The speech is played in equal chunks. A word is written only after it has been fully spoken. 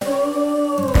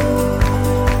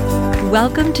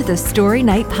Welcome to the Story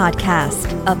Night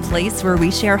Podcast, a place where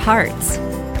we share hearts,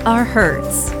 our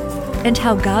hurts, and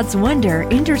how God's wonder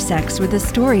intersects with the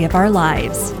story of our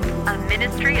lives. A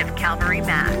ministry of Calvary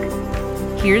Mac.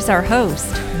 Here's our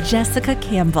host, Jessica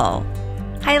Campbell.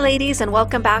 Hi, ladies, and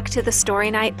welcome back to the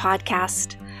Story Night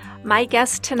Podcast. My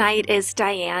guest tonight is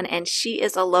Diane, and she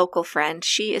is a local friend.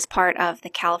 She is part of the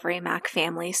Calvary Mac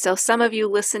family, so some of you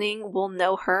listening will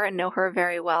know her and know her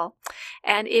very well.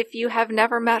 And if you have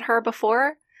never met her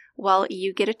before, well,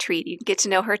 you get a treat. You get to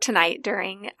know her tonight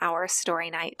during our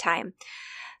Story Night time.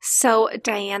 So,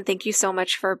 Diane, thank you so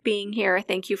much for being here.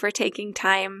 Thank you for taking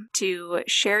time to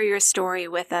share your story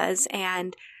with us.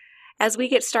 And as we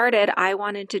get started, I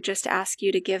wanted to just ask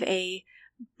you to give a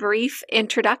brief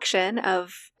introduction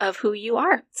of who you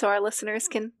are so our listeners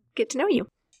can get to know you.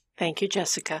 Thank you,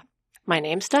 Jessica. My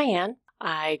name's Diane.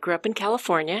 I grew up in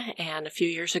California, and a few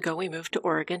years ago we moved to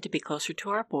Oregon to be closer to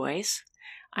our boys.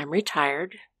 I'm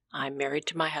retired. I'm married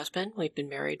to my husband. We've been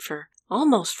married for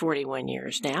almost 41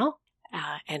 years now,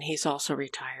 and he's also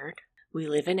retired. We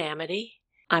live in Amity.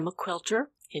 I'm a quilter.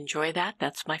 Enjoy that.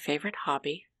 That's my favorite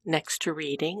hobby, next to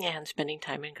reading and spending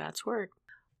time in God's Word.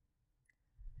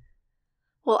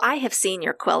 Well, I have seen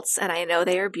your quilts, and I know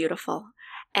they are beautiful.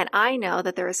 And I know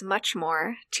that there is much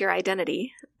more to your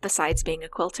identity besides being a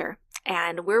quilter.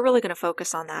 And we're really going to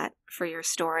focus on that for your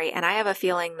story. And I have a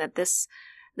feeling that this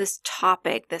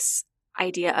topic, this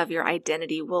idea of your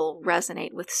identity, will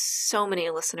resonate with so many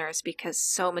listeners, because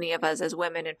so many of us as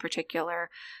women in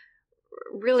particular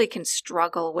really can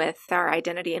struggle with our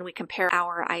identity, and we compare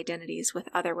our identities with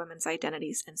other women's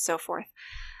identities and so forth.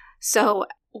 So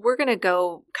we're going to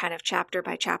go kind of chapter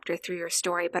by chapter through your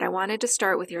story, but I wanted to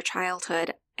start with your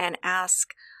childhood and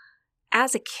ask,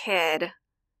 as a kid,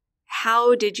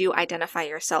 how did you identify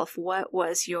yourself? What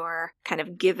was your kind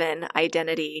of given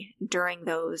identity during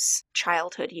those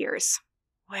childhood years?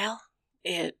 Well,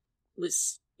 it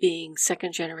was being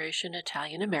second generation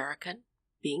Italian American,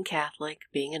 being Catholic,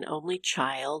 being an only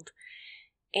child,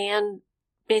 and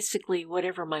basically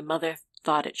whatever my mother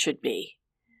thought it should be,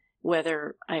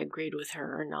 whether I agreed with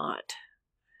her or not.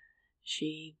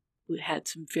 She had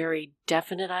some very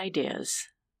definite ideas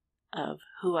of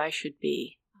who I should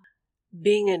be.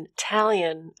 Being an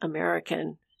Italian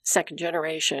American, second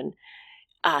generation,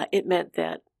 it meant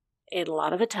that I ate a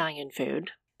lot of Italian food.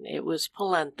 It was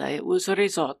polenta, it was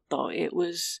risotto, it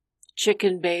was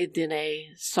chicken bathed in a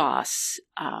sauce,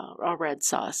 a red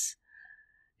sauce.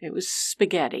 It was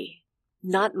spaghetti.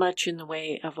 Not much in the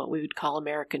way of what we would call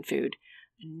American food.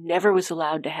 Never was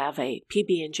allowed to have a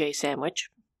PB&J sandwich.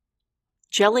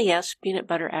 Jelly, yes. Peanut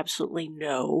butter, absolutely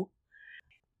no.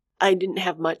 I didn't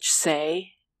have much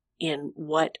say in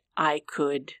what I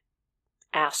could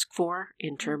ask for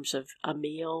in terms of a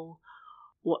meal.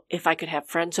 If I could have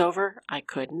friends over, I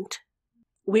couldn't.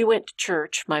 We went to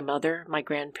church, my mother, my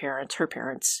grandparents, her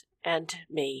parents, and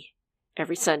me,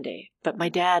 every Sunday. But my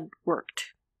dad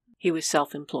worked. He was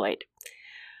self-employed.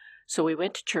 So we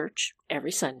went to church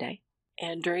every Sunday.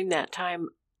 And during that time,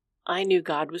 I knew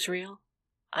God was real.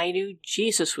 I knew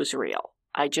Jesus was real.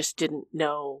 I just didn't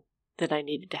know that I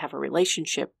needed to have a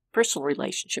relationship, personal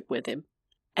relationship with him.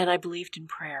 And I believed in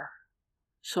prayer.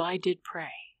 So I did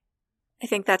pray. I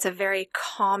think that's a very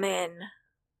common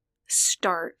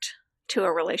start to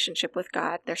a relationship with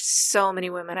God. There's so many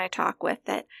women I talk with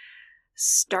that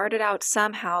started out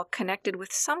somehow connected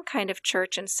with some kind of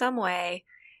church in some way,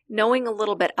 knowing a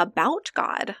little bit about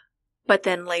God. But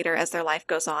then later, as their life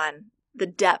goes on, the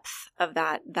depth of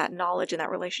that knowledge and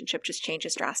that relationship just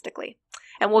changes drastically.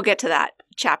 And we'll get to that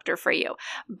chapter for you.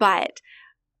 But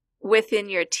within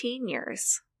your teen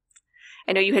years,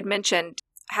 I know you had mentioned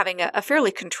having a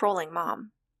fairly controlling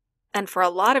mom. And for a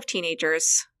lot of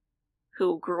teenagers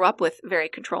who grew up with very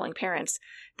controlling parents,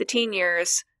 the teen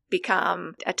years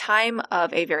become a time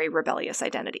of a very rebellious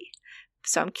identity.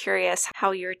 So I'm curious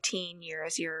how your teen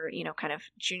years, your, kind of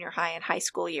junior high and high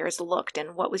school years looked,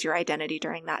 and what was your identity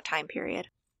during that time period?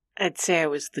 I'd say I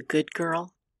was the good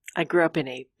girl. I grew up in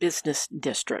a business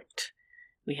district.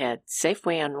 We had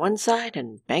Safeway on one side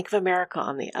and Bank of America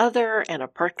on the other, and a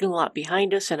parking lot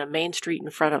behind us and a main street in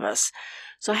front of us.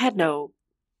 So I had no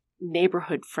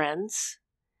neighborhood friends.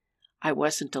 I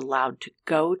wasn't allowed to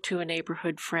go to a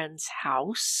neighborhood friend's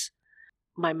house.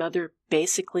 My mother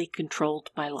basically controlled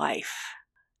my life.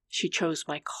 She chose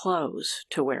my clothes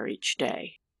to wear each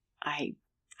day. I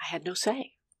had no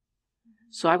say.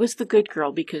 So I was the good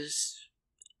girl because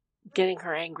getting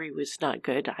her angry was not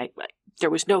good. There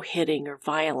was no hitting or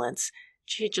violence.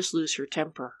 She'd just lose her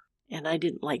temper. And I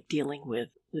didn't like dealing with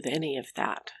any of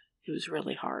that. It was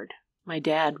really hard. My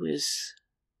dad was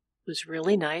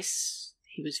really nice.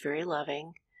 He was very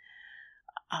loving.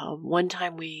 One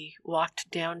time we walked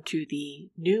down to the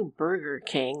new Burger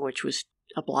King, which was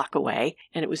a block away,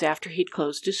 and it was after he'd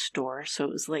closed his store, so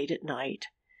it was late at night.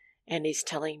 And he's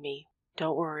telling me,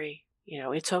 don't worry,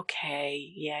 it's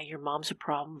okay. Yeah, your mom's a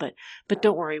problem, but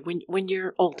don't worry. When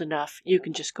you're old enough, you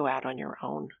can just go out on your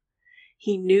own.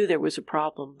 He knew there was a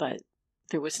problem, but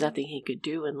there was nothing he could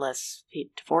do unless he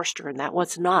divorced her, and that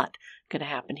was not going to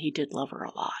happen. He did love her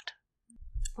a lot.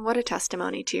 What a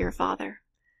testimony to your father.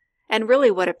 And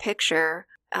really what a picture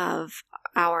of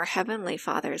our Heavenly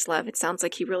Father's love. It sounds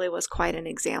like he really was quite an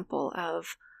example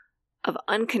of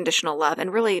unconditional love,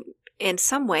 and really, in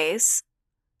some ways,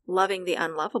 loving the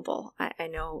unlovable. I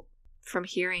know from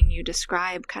hearing you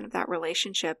describe kind of that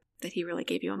relationship that he really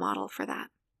gave you a model for that.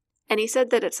 And he said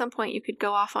that at some point you could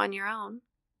go off on your own.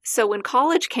 So when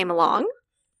college came along,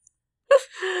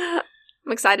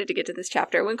 I'm excited to get to this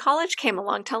chapter. When college came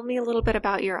along, tell me a little bit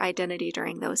about your identity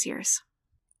during those years.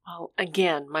 Well,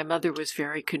 again, my mother was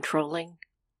very controlling.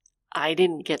 I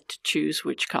didn't get to choose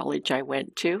which college I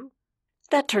went to.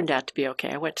 That turned out to be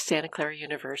okay. I went to Santa Clara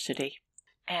University.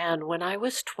 And when I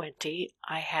was 20,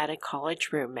 I had a college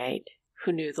roommate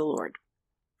who knew the Lord.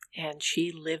 And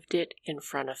she lived it in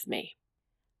front of me.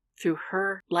 Through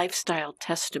her lifestyle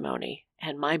testimony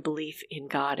and my belief in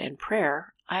God and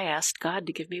prayer, I asked God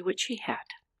to give me what she had.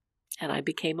 And I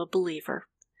became a believer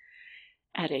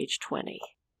at age 20.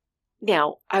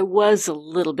 Now, I was a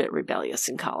little bit rebellious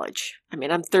in college. I mean,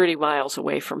 I'm 30 miles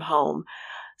away from home.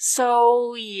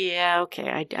 So, yeah,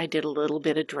 okay, I did a little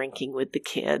bit of drinking with the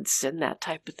kids and that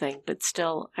type of thing. But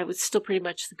still, I was still pretty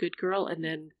much the good girl. And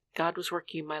then God was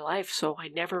working in my life, so I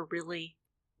never really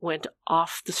went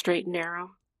off the straight and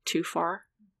narrow too far.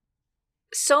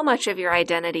 So much of your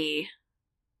identity,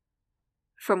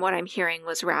 from what I'm hearing,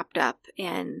 was wrapped up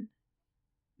in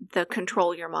the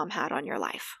control your mom had on your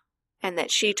life. And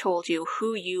that she told you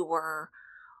who you were,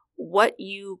 what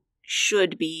you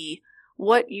should be,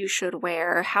 what you should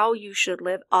wear, how you should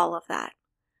live, all of that.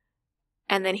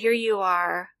 And then here you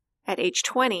are at age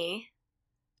 20,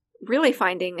 really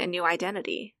finding a new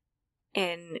identity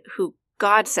in who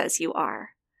God says you are.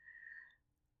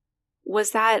 Was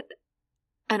that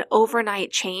an overnight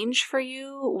change for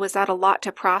you? Was that a lot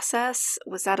to process?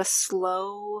 Was that a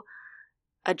slow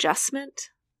adjustment?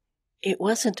 It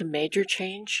wasn't a major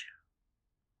change.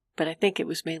 But I think it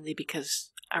was mainly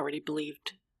because I already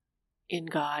believed in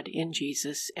God, in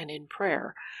Jesus, and in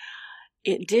prayer.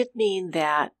 It did mean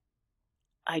that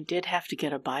I did have to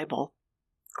get a Bible.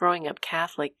 Growing up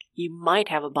Catholic, you might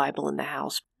have a Bible in the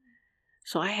house.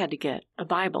 So I had to get a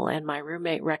Bible, and my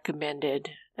roommate recommended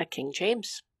a King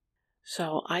James.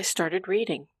 So I started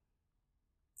reading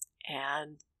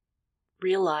and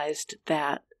realized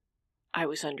that I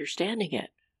was understanding it.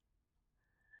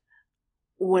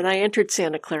 When I entered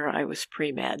Santa Clara, I was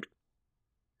pre-med,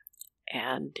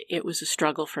 and it was a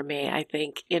struggle for me. I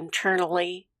think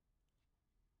internally,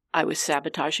 I was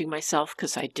sabotaging myself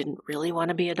because I didn't really want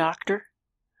to be a doctor.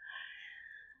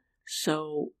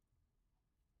 So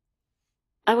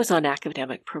I was on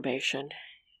academic probation.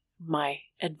 My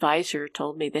advisor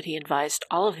told me that he advised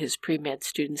all of his pre-med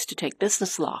students to take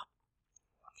business law.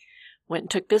 Went and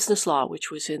took business law,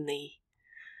 which was in the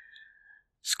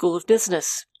School of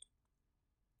Business.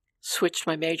 Switched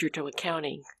my major to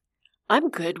accounting. I'm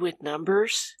good with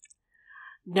numbers.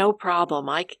 No problem.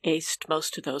 I aced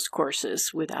most of those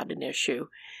courses without an issue.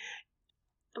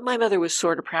 My mother was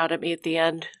sort of proud of me at the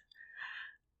end,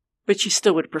 but she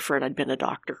still would have preferred I'd been a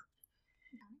doctor.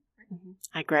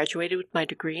 I graduated with my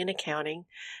degree in accounting.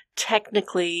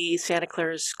 Technically, Santa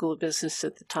Clara's School of Business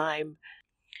at the time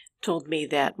told me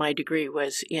that my degree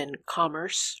was in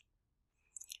commerce,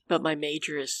 but my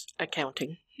major is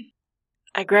accounting.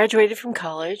 I graduated from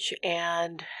college,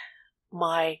 and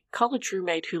my college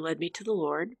roommate who led me to the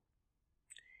Lord,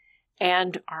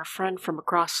 and our friend from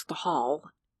across the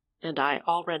hall, and I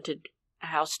all rented a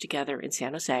house together in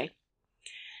San Jose,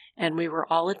 and we were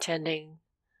all attending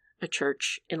a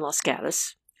church in Los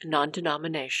Gatos,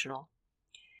 non-denominational.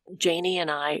 Janie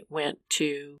and I went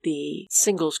to the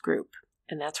singles group,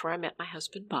 and that's where I met my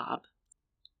husband, Bob.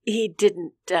 He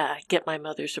didn't get my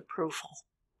mother's approval.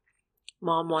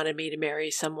 Mom wanted me to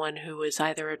marry someone who was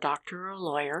either a doctor or a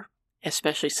lawyer,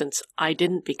 especially since I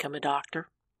didn't become a doctor.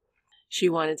 She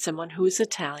wanted someone who was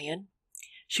Italian.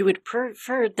 She would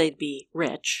prefer they'd be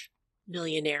rich.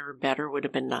 Millionaire or better would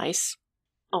have been nice.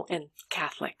 Oh, and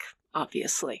Catholic,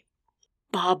 obviously.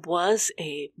 Bob was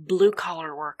a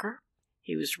blue-collar worker.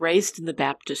 He was raised in the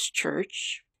Baptist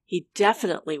church. He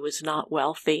definitely was not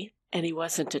wealthy, and he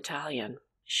wasn't Italian.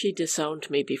 She disowned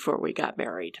me before we got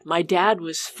married. My dad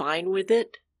was fine with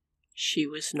it. She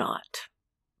was not.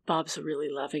 Bob's a really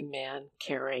loving man,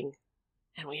 caring,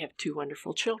 and we have 2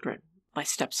 wonderful children, my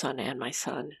stepson and my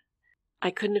son. I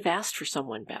couldn't have asked for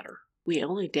someone better. We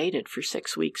only dated for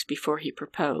 6 weeks before he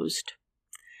proposed,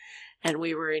 and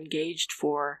we were engaged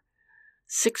for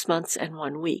 6 months and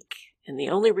 1 week. And the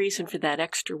only reason for that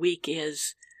extra week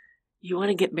is, you want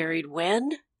to get married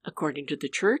when? According to the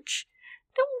church?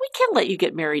 No, we can't let you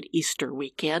get married Easter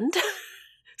weekend.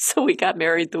 So we got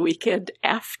married the weekend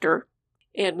after.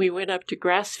 And we went up to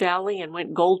Grass Valley and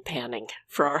went gold panning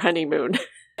for our honeymoon.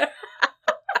 Please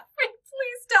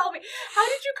tell me, how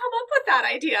did you come up with that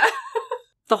idea?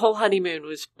 The whole honeymoon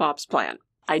was Bob's plan.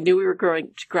 I knew we were going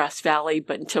to Grass Valley,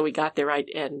 but until we got there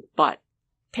and bought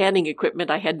panning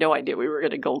equipment, I had no idea we were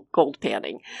going to go gold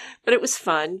panning. But it was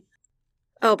fun.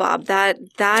 Oh, Bob, that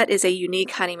is a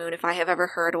unique honeymoon if I have ever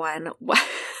heard one.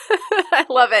 I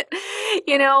love it.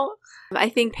 I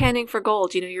think panning for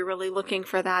gold, you're really looking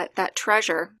for that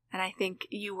treasure. And I think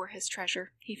you were his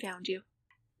treasure. He found you.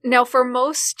 Now, for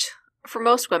most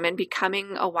women,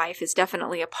 becoming a wife is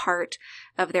definitely a part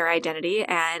of their identity.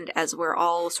 And as we're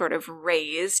all sort of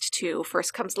raised to,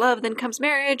 first comes love, then comes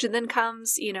marriage, and then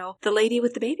comes, the lady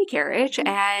with the baby carriage.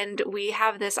 And we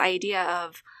have this idea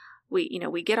of,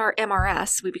 we get our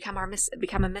MRS, we become a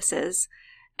Mrs.,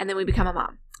 and then we become a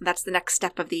mom. That's the next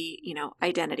step of the,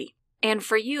 identity. And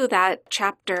for you, that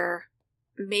chapter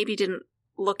maybe didn't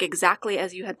look exactly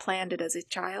as you had planned it as a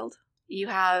child. You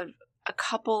have a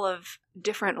couple of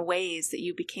different ways that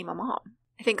you became a mom.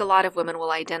 I think a lot of women will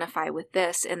identify with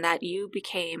this in that you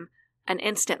became an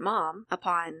instant mom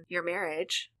upon your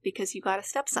marriage because you got a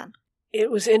stepson.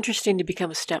 It was interesting to become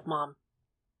a stepmom.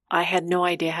 I had no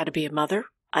idea how to be a mother.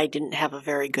 I didn't have a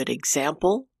very good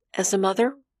example as a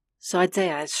mother. So I'd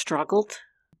say I struggled.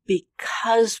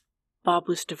 Because Bob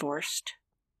was divorced,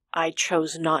 I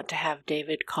chose not to have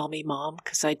David call me mom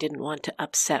because I didn't want to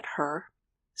upset her.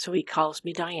 So he calls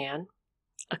me Diane.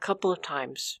 A couple of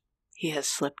times he has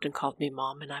slipped and called me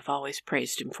mom, and I've always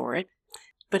praised him for it.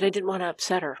 But I didn't want to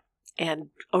upset her. And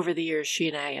over the years, she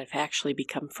and I have actually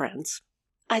become friends.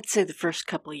 I'd say the first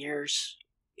couple of years,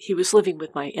 he was living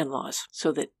with my in-laws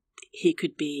so that he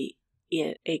could be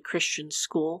in a Christian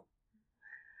school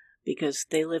because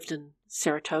they lived in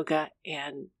Saratoga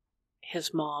and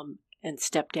his mom and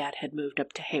stepdad had moved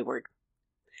up to Hayward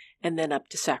and then up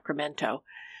to Sacramento.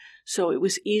 So it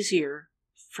was easier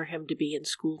for him to be in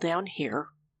school down here.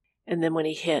 And then when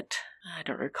he hit, I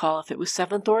don't recall if it was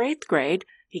 7th or 8th grade,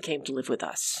 he came to live with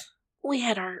us. We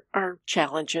had our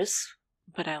challenges,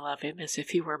 but I love him as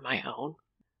if he were my own.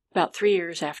 About 3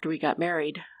 years after we got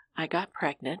married, I got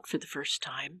pregnant for the first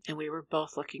time, and we were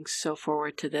both looking so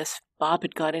forward to this. Bob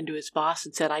had gone into his boss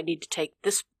and said, I need to take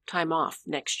this time off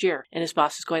next year. And his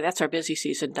boss was going, that's our busy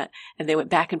season. And they went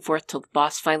back and forth till the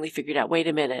boss finally figured out, wait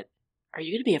a minute, are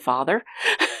you going to be a father?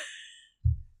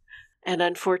 And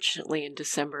unfortunately, in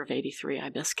December of 83, I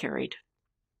miscarried.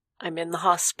 I'm in the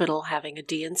hospital having a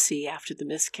D&C after the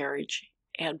miscarriage,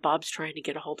 and Bob's trying to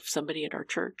get a hold of somebody at our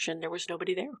church, and there was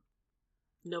nobody there.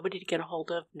 Nobody to get a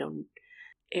hold of. No.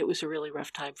 It was a really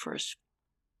rough time for us.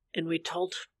 And we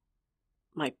told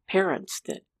my parents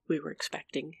that we were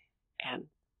expecting, and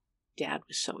Dad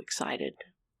was so excited.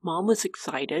 Mom was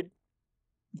excited.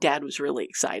 Dad was really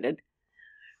excited.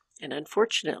 And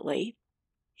unfortunately,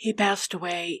 he passed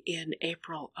away in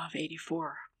April of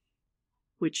 84,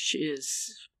 which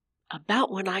is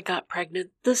about when I got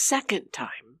pregnant the second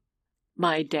time.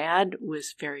 My dad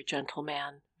was a very gentle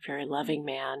man, very loving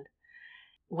man.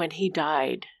 When he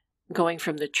died, going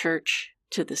from the church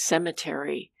to the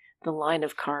cemetery, the line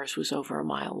of cars was over a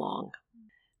mile long.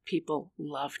 People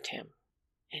loved him,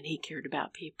 and he cared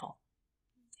about people.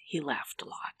 He laughed a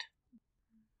lot.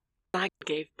 I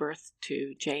gave birth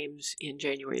to James in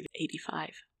January of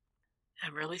 85.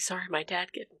 I'm really sorry my dad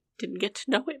didn't get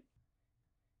to know him.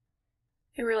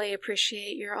 I really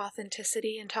appreciate your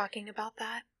authenticity in talking about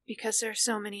that, because there's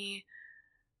so many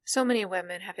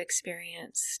women have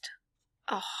experienced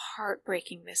a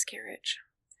heartbreaking miscarriage.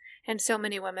 And so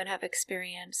many women have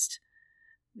experienced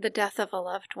the death of a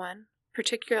loved one,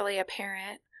 particularly a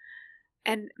parent,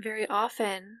 and very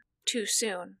often too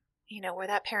soon, where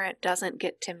that parent doesn't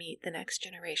get to meet the next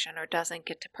generation or doesn't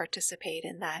get to participate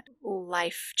in that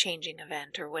life-changing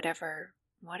event or whatever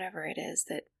it is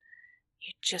that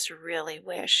you just really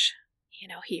wish,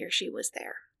 he or she was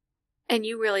there. And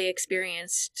you really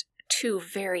experienced 2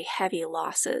 very heavy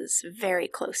losses very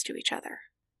close to each other.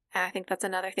 And I think that's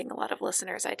another thing a lot of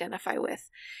listeners identify with,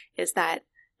 is that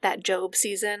Job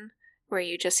season where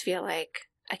you just feel like,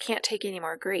 I can't take any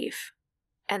more grief.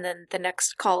 And then the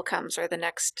next call comes, or the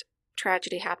next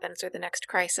tragedy happens, or the next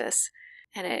crisis,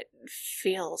 and it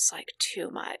feels like too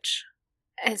much.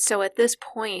 And so at this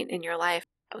point in your life,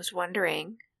 I was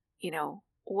wondering,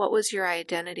 what was your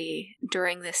identity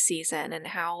during this season, and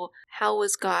how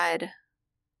was God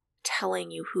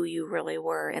telling you who you really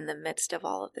were in the midst of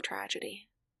all of the tragedy?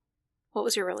 What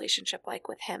was your relationship like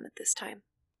with him at this time?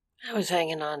 I was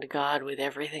hanging on to God with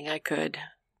everything I could.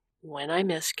 When I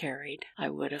miscarried, I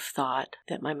would have thought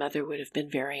that my mother would have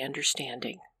been very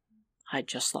understanding. I'd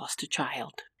just lost a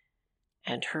child.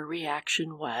 And her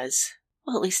reaction was,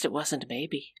 well, at least it wasn't a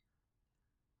baby.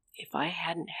 If I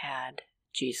hadn't had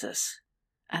Jesus,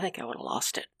 I think I would have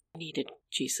lost it. I needed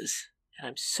Jesus, and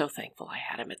I'm so thankful I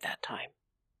had him at that time.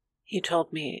 He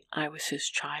told me I was his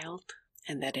child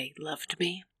and that he loved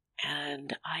me,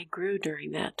 and I grew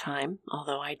during that time,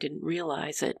 although I didn't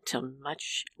realize it till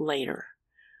much later.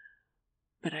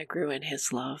 But I grew in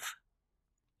his love.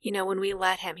 When we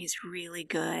let him, he's really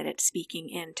good at speaking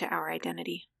into our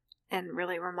identity and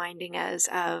really reminding us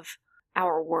of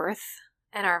our worth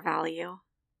and our value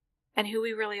and who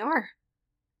we really are.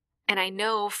 And I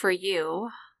know for you,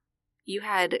 you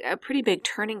had a pretty big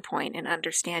turning point in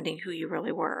understanding who you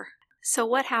really were. So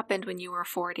what happened when you were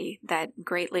 40 that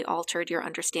greatly altered your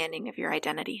understanding of your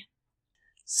identity?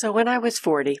 So when I was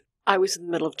 40, I was in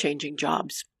the middle of changing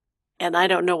jobs. And I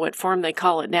don't know what form they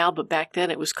call it now, but back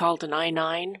then it was called an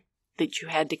I-9 that you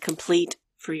had to complete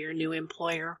for your new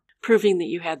employer, proving that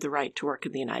you had the right to work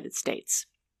in the United States.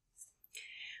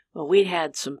 Well, we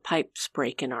had some pipes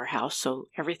break in our house, so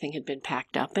everything had been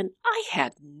packed up, and I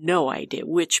had no idea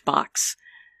which box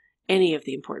any of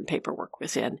the important paperwork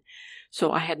was in.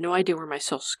 So I had no idea where my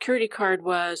Social Security card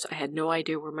was. I had no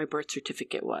idea where my birth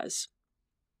certificate was.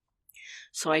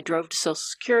 So I drove to Social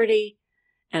Security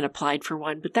and applied for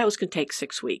one, but that was going to take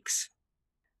 6 weeks.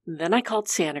 Then I called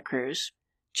Santa Cruz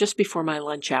just before my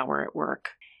lunch hour at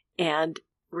work and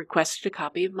requested a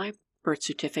copy of my birth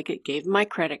certificate, gave them my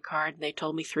credit card, and they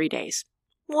told me 3 days.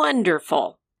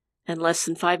 Wonderful! And less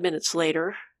than 5 minutes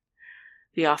later,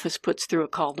 the office puts through a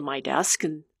call to my desk,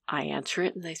 and I answer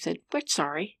it, and they said, "We're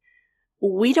sorry.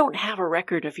 We don't have a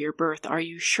record of your birth. Are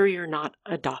you sure you're not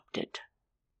adopted?"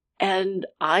 And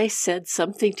I said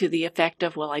something to the effect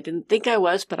of, "Well, I didn't think I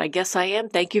was, but I guess I am.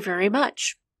 Thank you very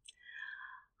much."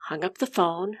 Hung up the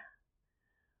phone,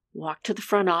 walked to the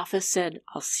front office, said,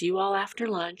 "I'll see you all after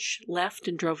lunch," left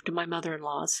and drove to my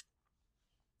mother-in-law's.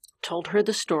 Told her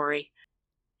the story,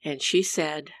 and she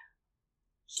said,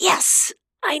 "Yes,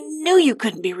 I knew you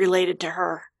couldn't be related to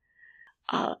her."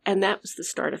 And that was the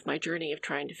start of my journey of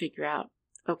trying to figure out,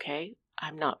 okay,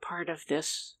 I'm not part of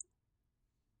this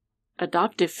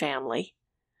adoptive family.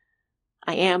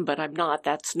 I am, but I'm not.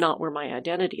 That's not where my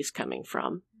identity is coming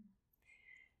from.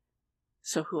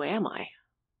 So who am I?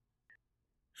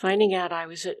 Finding out I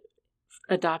was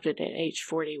adopted at age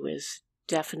 40 was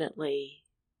definitely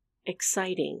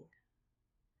exciting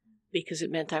because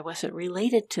it meant I wasn't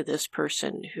related to this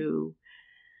person who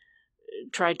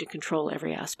tried to control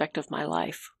every aspect of my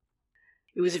life.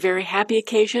 It was a very happy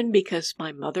occasion because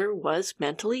my mother was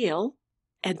mentally ill,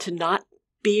 and to not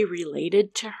be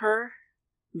related to her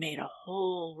made a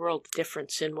whole world of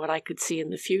difference in what I could see in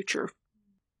the future.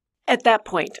 At that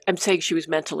point, I'm saying she was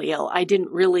mentally ill. I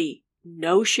didn't really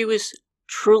know she was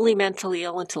truly mentally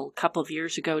ill until a couple of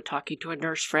years ago, talking to a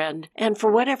nurse friend, and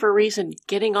for whatever reason,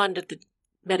 getting onto the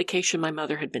medication my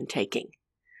mother had been taking.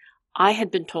 I had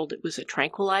been told it was a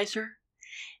tranquilizer,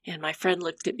 and my friend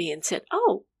looked at me and said,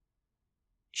 "Oh,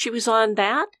 she was on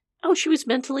that? Oh, she was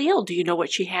mentally ill. Do you know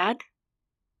what she had?"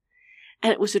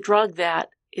 And it was a drug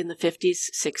that in the 50s,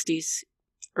 60s,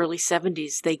 early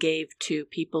 70s, they gave to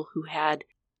people who had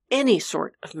any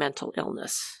sort of mental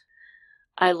illness.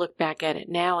 I look back at it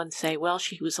now and say, well,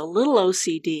 she was a little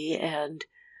OCD, and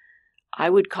I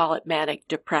would call it manic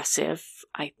depressive.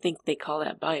 I think they call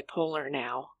that bipolar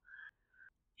now.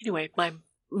 Anyway, my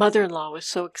mother-in-law was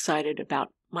so excited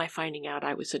about my finding out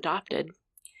I was adopted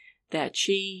that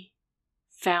she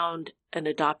found an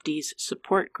adoptees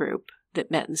support group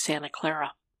that met in Santa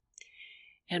Clara.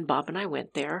 And Bob and I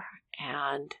went there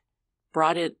and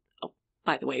brought it. Oh,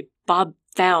 by the way, Bob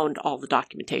found all the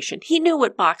documentation. He knew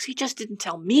what box. He just didn't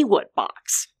tell me what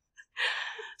box.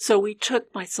 So we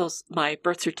took my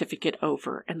birth certificate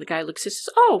over, and the guy looks and says,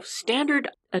 "Oh, standard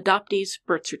adoptees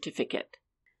birth certificate."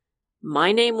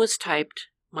 My name was typed.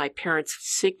 My parents'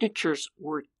 signatures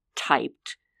were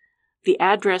typed. The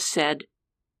address said,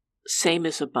 "Same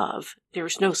as above."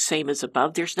 There's no same as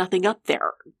above. There's nothing up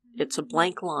there. It's a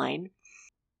blank line.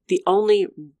 The only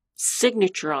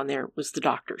signature on there was the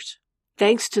doctor's.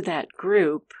 Thanks to that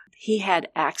group, he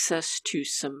had access to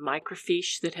some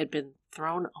microfiche that had been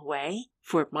thrown away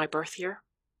for my birth year.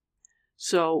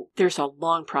 So there's a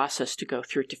long process to go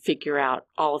through to figure out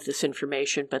all of this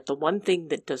information, but the one thing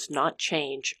that does not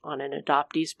change on an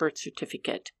adoptee's birth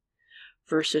certificate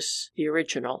versus the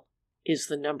original is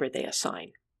the number they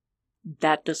assign.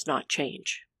 That does not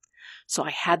change. So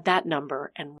I had that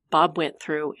number, and Bob went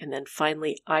through, and then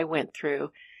finally I went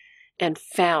through and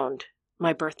found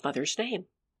my birth mother's name.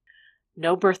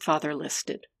 No birth father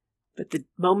listed. But the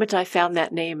moment I found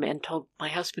that name and told my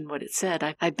husband what it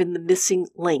said, I've been the missing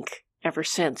link ever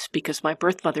since, because my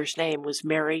birth mother's name was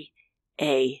Mary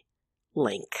A.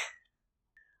 Link.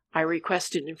 I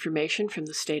requested information from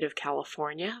the state of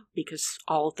California because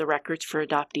all of the records for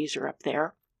adoptees are up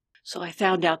there. So I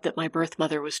found out that my birth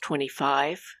mother was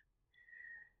 25.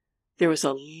 There was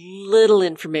a little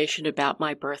information about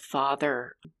my birth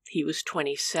father. He was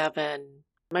 27.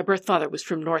 My birth father was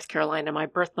from North Carolina. My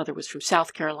birth mother was from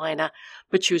South Carolina,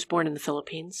 but she was born in the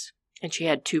Philippines, and she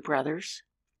had 2 brothers.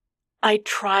 I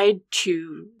tried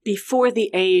to, before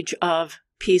the age of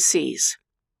PCs,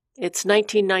 it's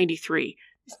 1993,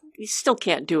 you still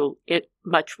can't do it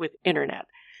much with internet.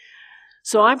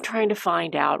 So I'm trying to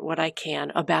find out what I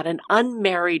can about an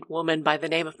unmarried woman by the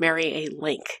name of Mary A.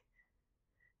 Link.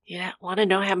 Yeah, want to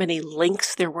know how many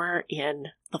links there were in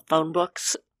the phone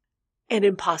books? An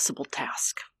impossible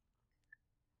task.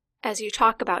 As you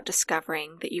talk about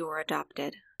discovering that you were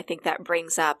adopted, I think that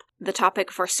brings up the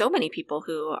topic for so many people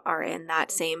who are in that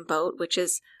same boat, which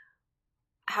is,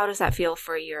 how does that feel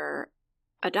for your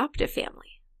adoptive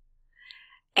family?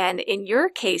 And in your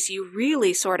case, you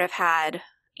really sort of had,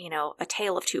 a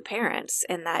tale of 2 parents,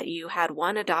 in that you had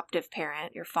one adoptive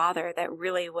parent, your father, that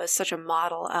really was such a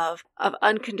model of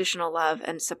unconditional love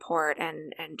and support,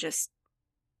 and just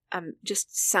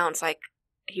sounds like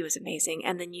he was amazing.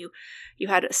 And then you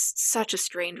had such a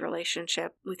strained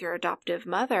relationship with your adoptive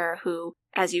mother, who,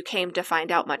 as you came to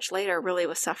find out much later, really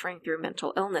was suffering through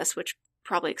mental illness, which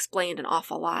probably explained an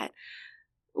awful lot.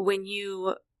 When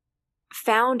you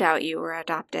found out you were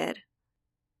adopted,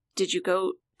 did you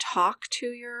go talk to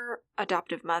your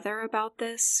adoptive mother about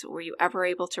this? Were you ever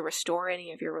able to restore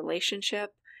any of your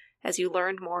relationship as you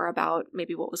learned more about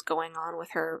maybe what was going on with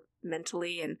her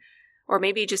mentally, or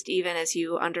maybe just even as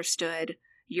you understood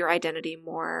your identity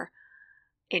more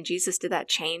in Jesus? Did that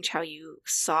change how you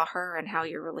saw her and how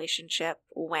your relationship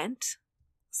went?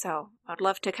 So I'd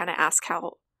love to kind of ask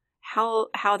how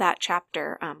that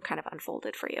chapter kind of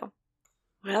unfolded for you.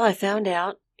 Well, I found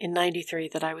out in 93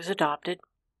 that I was adopted.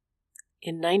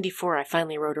 In 94, I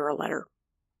finally wrote her a letter,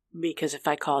 because if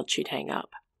I called, she'd hang up.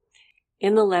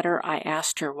 In the letter, I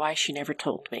asked her why she never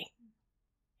told me.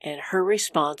 And her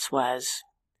response was,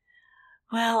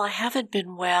 "Well, I haven't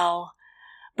been well,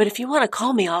 but if you want to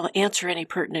call me, I'll answer any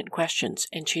pertinent questions."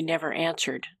 And she never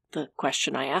answered the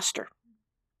question I asked her.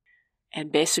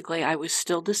 And basically, I was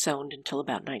still disowned until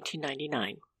about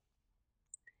 1999.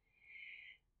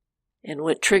 And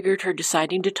what triggered her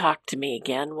deciding to talk to me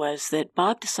again was that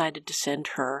Bob decided to send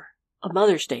her a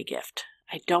Mother's Day gift.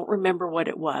 I don't remember what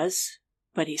it was,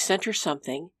 but he sent her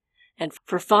something. And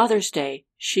for Father's Day,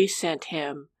 she sent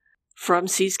him, from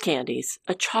See's Candies,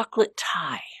 a chocolate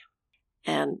tie.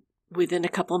 And within a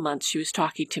couple of months, she was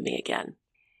talking to me again.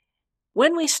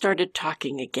 When we started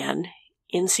talking again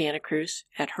in Santa Cruz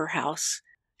at her house,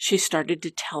 she started to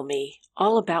tell me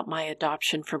all about my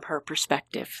adoption from her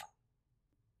perspective,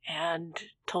 and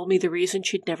told me the reason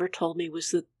she'd never told me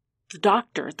was that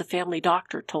the family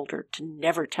doctor, told her to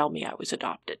never tell me I was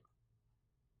adopted.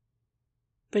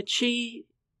 But she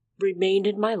remained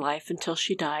in my life until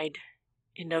she died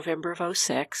in November of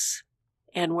 2006.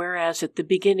 And whereas at the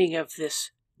beginning of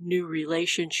this new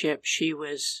relationship, she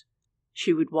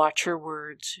would watch her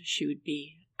words, she would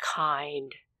be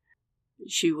kind,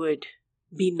 she would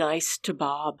be nice to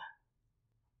Bob,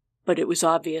 but it was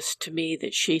obvious to me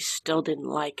that she still didn't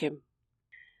like him.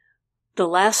 The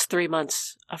last 3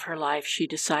 months of her life, she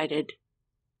decided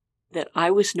that I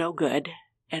was no good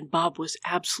and Bob was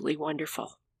absolutely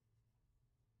wonderful.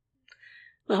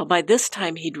 Well, by this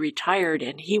time he'd retired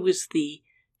and he was the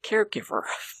caregiver.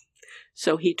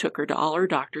 So he took her to all her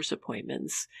doctor's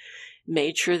appointments,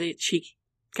 made sure that she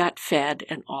got fed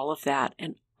and all of that.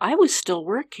 And I was still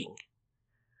working.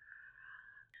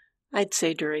 I'd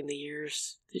say during the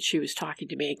years that she was talking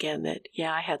to me again that,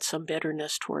 yeah, I had some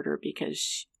bitterness toward her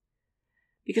because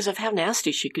of how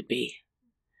nasty she could be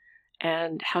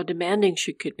and how demanding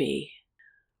she could be.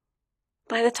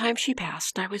 By the time she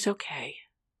passed, I was okay.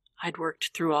 I'd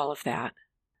worked through all of that,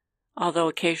 although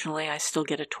occasionally I still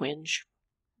get a twinge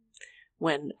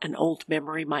when an old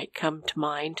memory might come to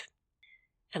mind,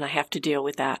 and I have to deal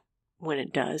with that when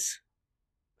it does.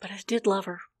 But I did love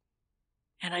her,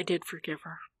 and I did forgive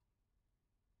her.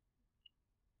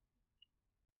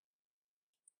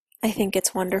 I think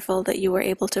it's wonderful that you were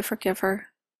able to forgive her,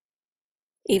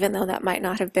 even though that might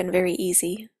not have been very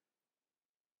easy.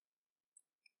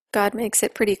 God makes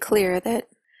it pretty clear that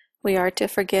we are to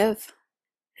forgive,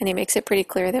 and He makes it pretty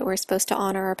clear that we're supposed to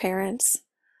honor our parents,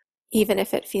 even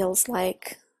if it feels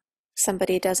like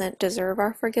somebody doesn't deserve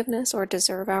our forgiveness or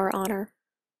deserve our honor.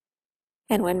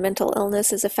 And when mental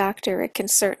illness is a factor, it can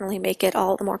certainly make it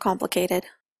all the more complicated.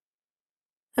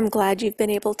 I'm glad you've been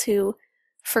able to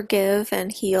forgive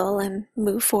and heal and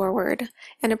move forward,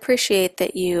 and appreciate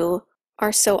that you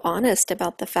are so honest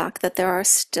about the fact that there are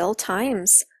still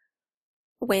times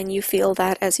when you feel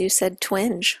that, as you said,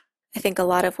 twinge. I think a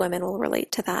lot of women will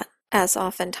relate to that, as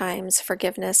oftentimes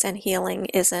forgiveness and healing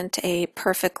isn't a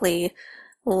perfectly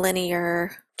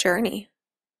linear journey.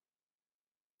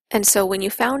 And so when you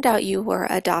found out you were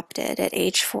adopted at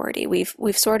age 40,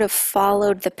 we've sort of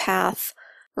followed the path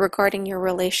regarding your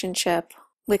relationship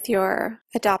with your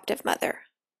adoptive mother.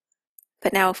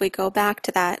 But now if we go back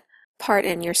to that part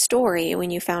in your story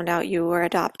when you found out you were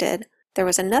adopted, there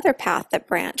was another path that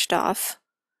branched off,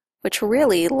 which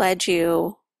really led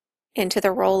you into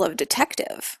the role of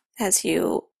detective as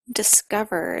you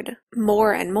discovered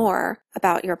more and more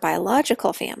about your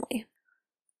biological family.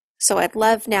 So I'd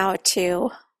love now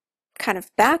to kind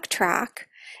of backtrack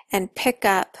and pick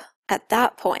up at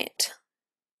that point.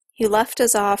 You left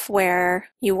us off where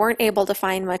you weren't able to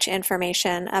find much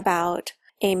information about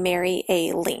a Mary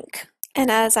A. Link. And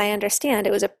as I understand,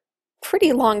 it was a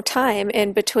pretty long time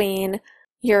in between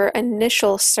your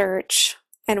initial search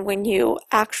and when you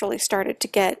actually started to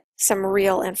get some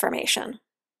real information.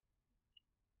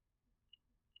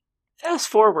 Fast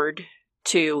forward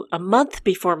to a month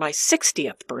before my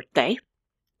 60th birthday,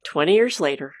 20 years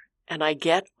later, and I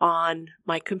get on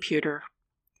my computer,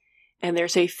 and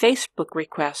there's a Facebook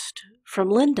request from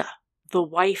Linda, the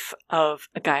wife of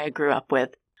a guy I grew up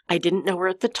with. I didn't know her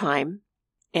at the time,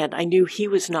 and I knew he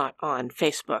was not on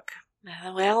Facebook.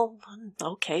 Well,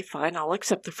 okay, fine, I'll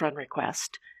accept the friend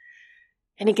request.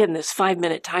 And again, this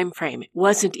 5-minute time frame, it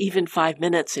wasn't even 5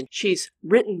 minutes, and she's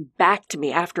written back to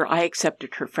me after I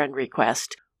accepted her friend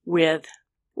request with,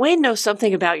 "Wayne knows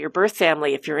something about your birth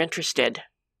family if you're interested."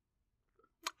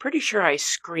 Pretty sure I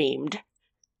screamed,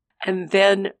 and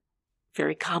then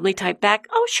very calmly typed back,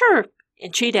 "Oh, sure."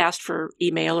 And she'd asked for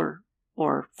email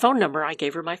or phone number. I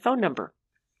gave her my phone number.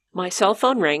 My cell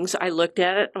phone rings. I looked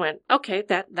at it and went, okay,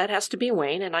 that has to be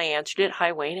Wayne. And I answered it,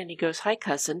 "Hi, Wayne." And he goes, "Hi,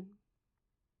 cousin."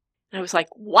 And I was like,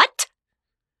 what?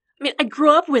 I mean, I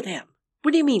grew up with him.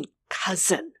 What do you mean,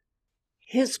 cousin?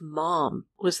 His mom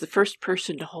was the first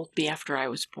person to hold me after I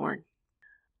was born.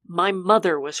 My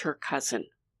mother was her cousin.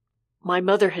 My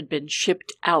mother had been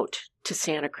shipped out to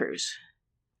Santa Cruz.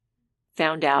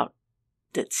 Found out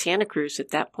that Santa Cruz at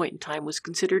that point in time was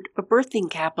considered a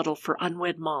birthing capital for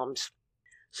unwed moms.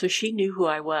 So she knew who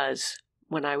I was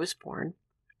when I was born.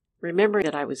 Remember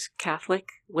that I was Catholic,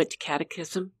 went to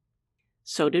catechism.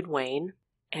 So did Wayne,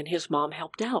 and his mom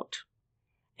helped out.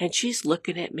 And she's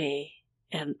looking at me,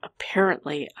 and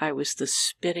apparently I was the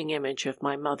spitting image of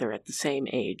my mother at the same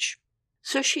age.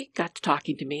 So she got to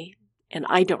talking to me, and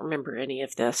I don't remember any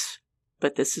of this,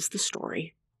 but this is the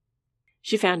story.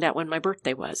 She found out when my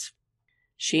birthday was.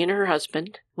 She and her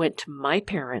husband went to my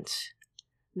parents,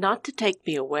 not to take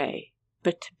me away,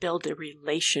 but to build a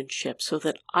relationship so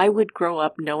that I would grow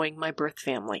up knowing my birth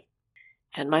family.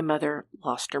 And my mother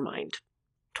lost her mind.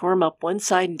 Tore them up one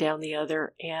side and down the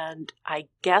other, and I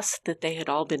guess that they had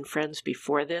all been friends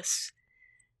before this.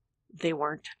 They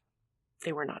weren't.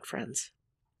 They were not friends.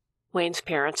 Wayne's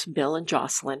parents, Bill and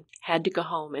Jocelyn, had to go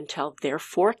home and tell their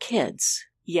 4 kids,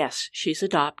 yes, she's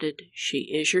adopted, she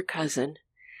is your cousin,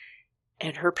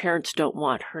 and her parents don't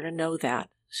want her to know that,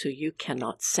 so you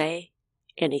cannot say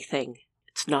anything.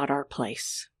 It's not our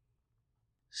place.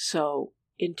 So,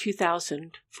 in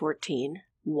 2014,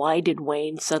 why did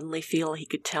Wayne suddenly feel he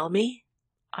could tell me?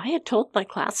 I had told my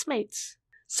classmates.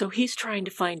 So he's trying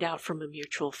to find out from a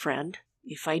mutual friend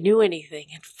if I knew anything.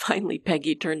 And finally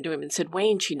Peggy turned to him and said,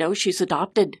 "Wayne, she knows she's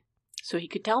adopted." So he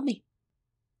could tell me.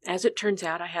 As it turns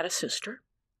out, I had a sister.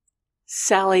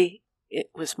 Sally,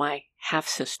 it was my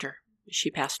half-sister.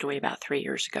 She passed away about 3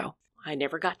 years ago. I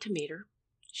never got to meet her.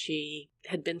 She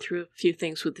had been through a few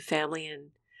things with the family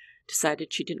and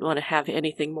decided she didn't want to have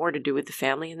anything more to do with the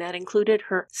family, and that included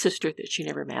her sister that she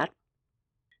never met.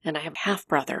 And I have a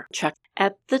half-brother, Chuck.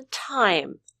 At the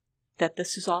time that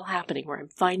this is all happening, where I'm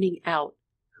finding out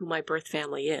who my birth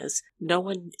family is, no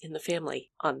one in the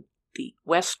family on the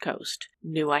West Coast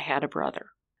knew I had a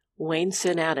brother. Wayne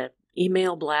sent out an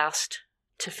email blast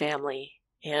to family,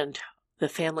 and the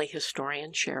family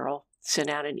historian, Cheryl, sent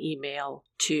out an email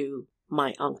to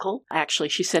my uncle. Actually,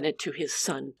 she sent it to his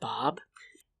son, Bob.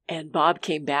 And Bob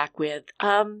came back with,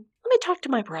 let me talk to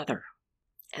my brother.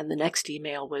 And the next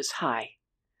email was, hi,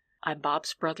 I'm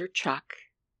Bob's brother, Chuck.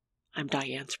 I'm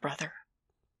Diane's brother.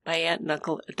 My aunt and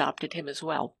uncle adopted him as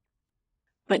well.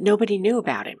 But nobody knew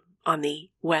about him on the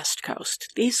West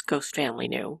Coast. The East Coast family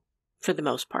knew, for the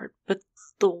most part, but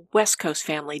the West Coast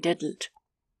family didn't.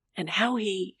 And how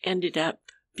he ended up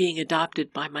being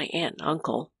adopted by my aunt and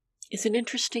uncle is an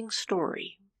interesting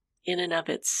story in and of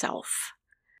itself.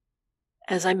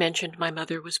 As I mentioned, my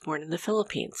mother was born in the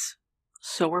Philippines.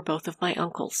 So were both of my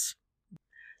uncles.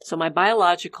 So my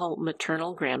biological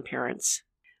maternal grandparents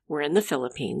were in the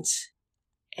Philippines,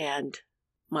 and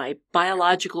my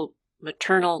biological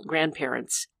maternal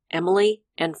grandparents, Emily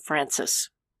and Francis.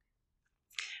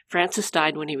 Francis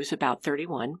died when he was about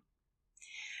 31,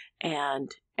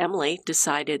 and Emily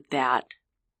decided that,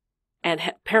 and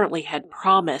apparently had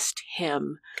promised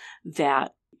him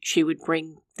that she would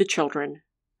bring the children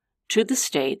to the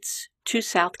States, to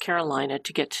South Carolina,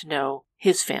 to get to know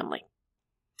his family.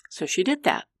 So she did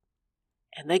that.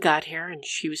 And they got here, and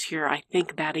she was here, I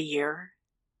think, about a year,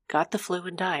 got the flu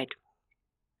and died.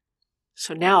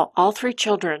 So now all 3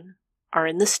 children are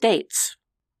in the States,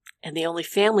 and the only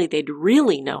family they'd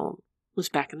really known was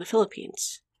back in the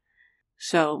Philippines.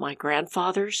 So my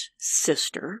grandfather's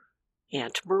sister,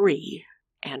 Aunt Marie,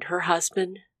 and her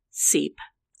husband, Seep,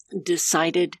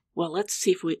 decided, well, let's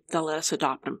see if they'll let us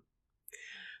adopt them.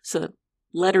 So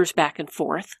letters back and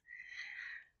forth.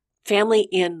 Family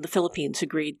in the Philippines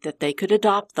agreed that they could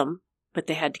adopt them, but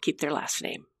they had to keep their last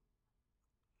name.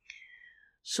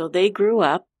 So they grew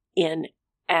up in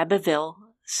Abbeville,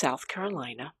 South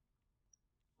Carolina.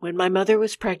 When my mother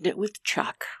was pregnant with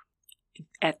Chuck,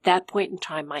 at that point in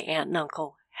time, my aunt and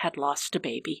uncle had lost a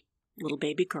baby, little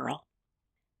baby girl.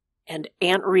 And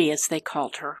Aunt Ree, as they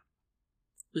called her,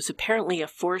 was apparently a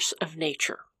force of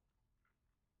nature.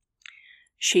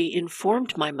 She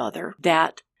informed my mother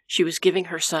that she was giving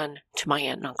her son to my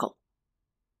aunt and uncle.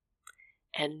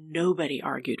 And nobody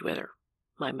argued with her.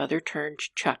 My mother turned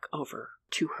Chuck over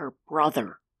to her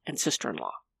brother and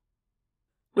sister-in-law,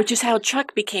 which is how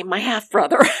Chuck became my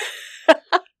half-brother.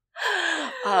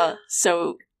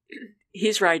 So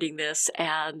he's writing this,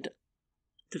 and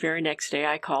the very next day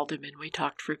I called him and we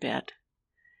talked for a bit.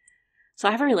 So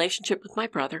I have a relationship with my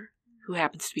brother, who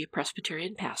happens to be a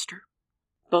Presbyterian pastor.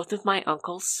 Both of my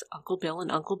uncles, Uncle Bill and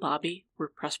Uncle Bobby,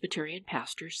 were Presbyterian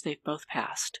pastors. They've both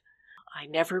passed. I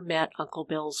never met Uncle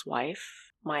Bill's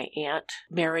wife. My aunt,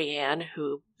 Mary Ann,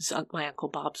 who is my Uncle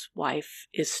Bob's wife,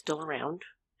 is still around.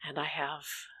 And I have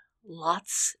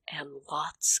lots and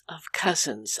lots of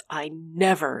cousins I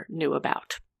never knew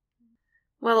about.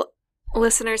 Well,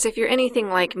 listeners, if you're anything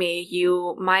like me,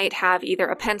 you might have either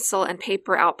a pencil and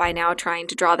paper out by now trying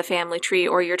to draw the family tree,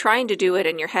 or you're trying to do it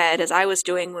in your head, as I was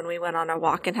doing when we went on a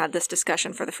walk and had this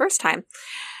discussion for the first time.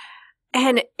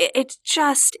 And it's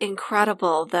just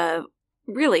incredible.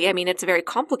 It's a very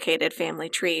complicated family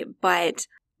tree,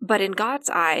 but in God's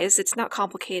eyes, it's not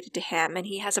complicated to him, and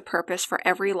he has a purpose for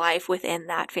every life within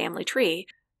that family tree.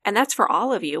 And that's for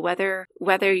all of you, whether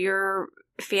your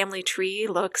family tree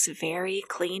looks very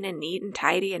clean and neat and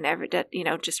tidy and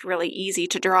just really easy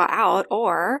to draw out,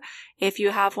 or if you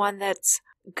have one that's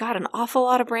got an awful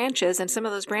lot of branches and some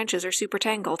of those branches are super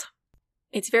tangled.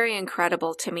 It's very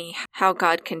incredible to me how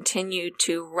God continued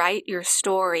to write your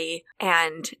story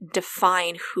and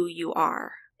define who you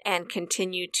are, and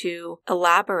continue to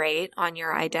elaborate on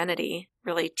your identity,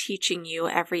 really teaching you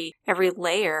every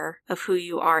layer of who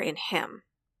you are in him.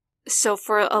 So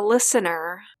for a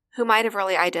listener who might have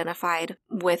really identified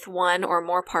with one or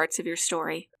more parts of your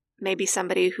story, maybe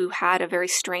somebody who had a very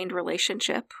strained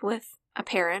relationship with a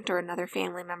parent or another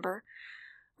family member,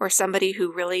 or somebody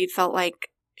who really felt like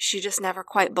she just never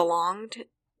quite belonged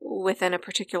within a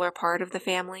particular part of the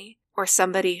family, or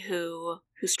somebody who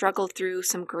struggled through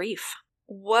some grief.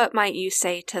 What might you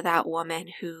say to that woman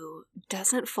who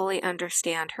doesn't fully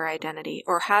understand her identity,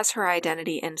 or has her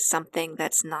identity in something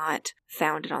that's not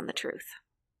founded on the truth?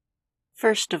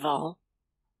 First of all,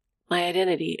 my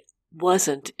identity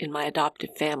wasn't in my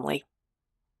adoptive family.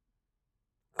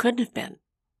 Couldn't have been.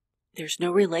 There's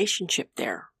no relationship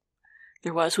there.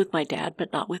 There was with my dad,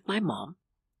 but not with my mom.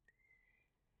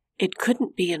 It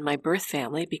couldn't be in my birth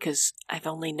family because I've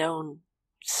only known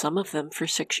some of them for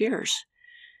 6 years,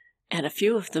 and a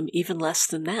few of them even less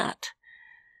than that.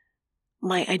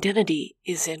 My identity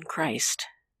is in Christ.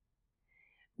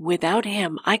 Without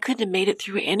him, I couldn't have made it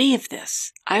through any of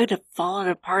this. I would have fallen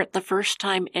apart the first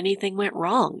time anything went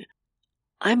wrong.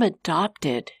 I'm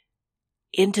adopted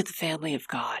into the family of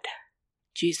God.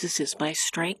 Jesus is my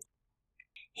strength.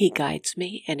 He guides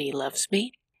me and He loves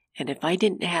me. And if I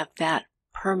didn't have that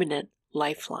permanent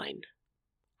lifeline,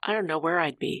 I don't know where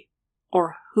I'd be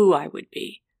or who I would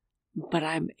be. But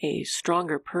I'm a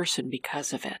stronger person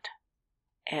because of it.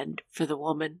 And for the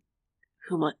woman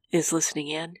who is listening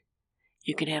in,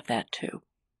 you can have that too.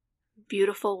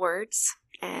 Beautiful words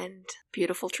and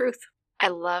beautiful truth. I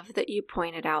love that you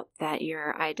pointed out that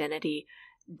your identity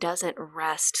doesn't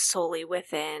rest solely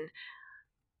within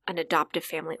an adoptive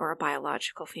family or a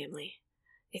biological family.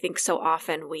 I think so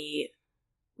often we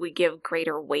give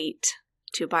greater weight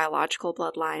to biological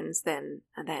bloodlines than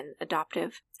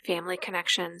adoptive family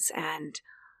connections, and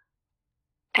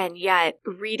yet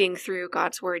reading through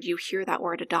God's word, you hear that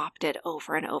word adopted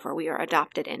over and over. We are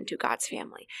adopted into God's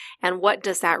family. And what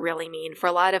does that really mean? For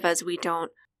a lot of us, we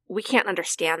can't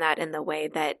understand that in the way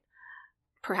that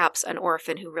perhaps an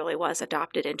orphan who really was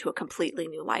adopted into a completely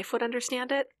new life would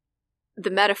understand it. The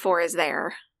metaphor is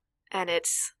there, and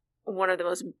it's one of the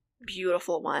most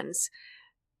beautiful ones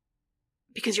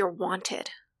because you're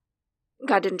wanted.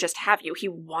 God didn't just have you, He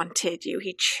wanted you.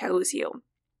 He chose you,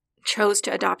 chose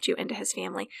to adopt you into His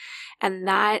family. And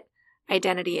that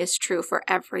identity is true for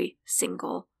every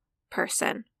single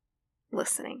person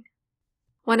listening.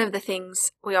 One of the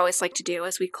things we always like to do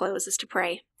as we close is to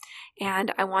pray.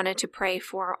 And I wanted to pray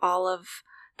for all of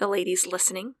the ladies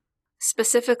listening,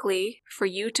 specifically for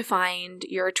you to find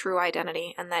your true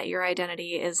identity, and that your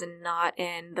identity is not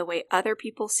in the way other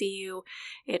people see you.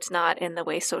 It's not in the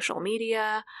way social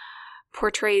media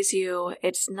portrays you.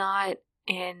 It's not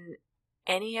in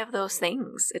any of those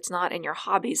things. It's not in your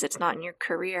hobbies. It's not in your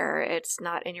career. It's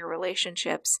not in your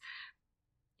relationships.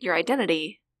 Your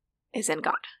identity is in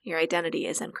God. Your identity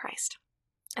is in Christ.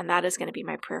 And that is going to be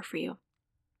my prayer for you.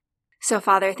 So,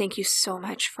 Father, thank you so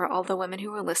much for all the women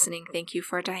who are listening. Thank you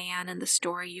for Diane and the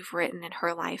story you've written in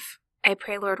her life. I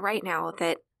pray, Lord, right now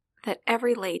that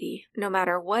every lady, no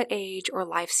matter what age or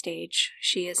life stage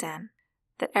she is in,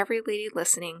 that every lady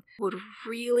listening would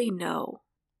really know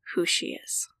who she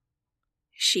is.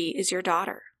 She is your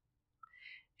daughter.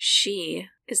 She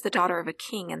is the daughter of a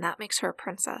king, and that makes her a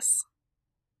princess.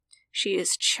 She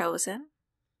is chosen.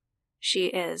 She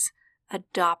is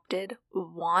adopted,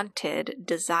 wanted,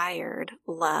 desired,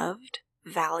 loved,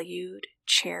 valued,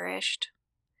 cherished.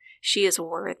 She is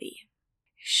worthy.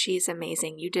 She's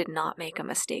amazing. You did not make a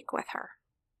mistake with her.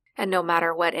 And no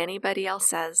matter what anybody else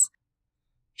says,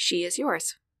 she is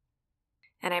yours.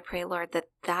 And I pray, Lord,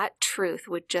 that truth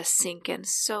would just sink in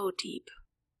so deep,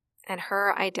 and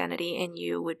her identity in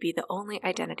you would be the only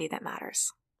identity that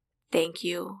matters. Thank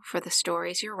you for the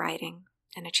stories you're writing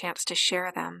and a chance to share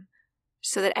them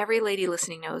so that every lady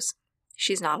listening knows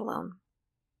she's not alone.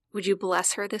 Would you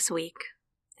bless her this week?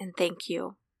 And thank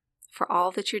you for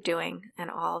all that you're doing and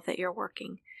all that you're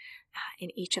working in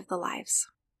each of the lives.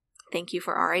 Thank you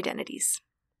for our identities.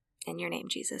 In your name,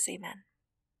 Jesus, amen.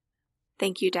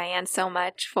 Thank you, Diane, so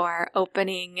much for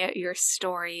opening your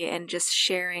story and just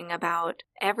sharing about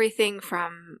everything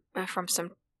from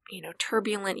some,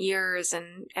 turbulent years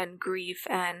and grief,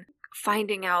 and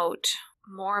finding out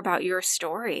more about your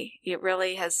story. It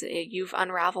really you've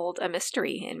unraveled a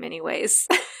mystery in many ways.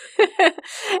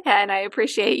 And I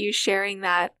appreciate you sharing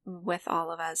that with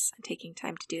all of us and taking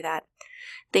time to do that.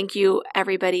 Thank you,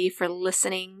 everybody, for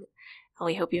listening.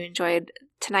 We hope you enjoyed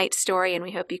tonight's story, and we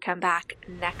hope you come back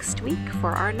next week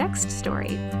for our next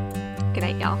story. Good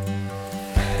night, y'all.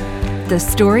 The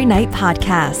Story Night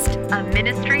Podcast, a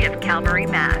ministry of Calvary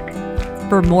Mac.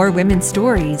 For more women's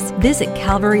stories, visit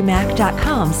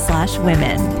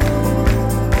calvarymac.com/women.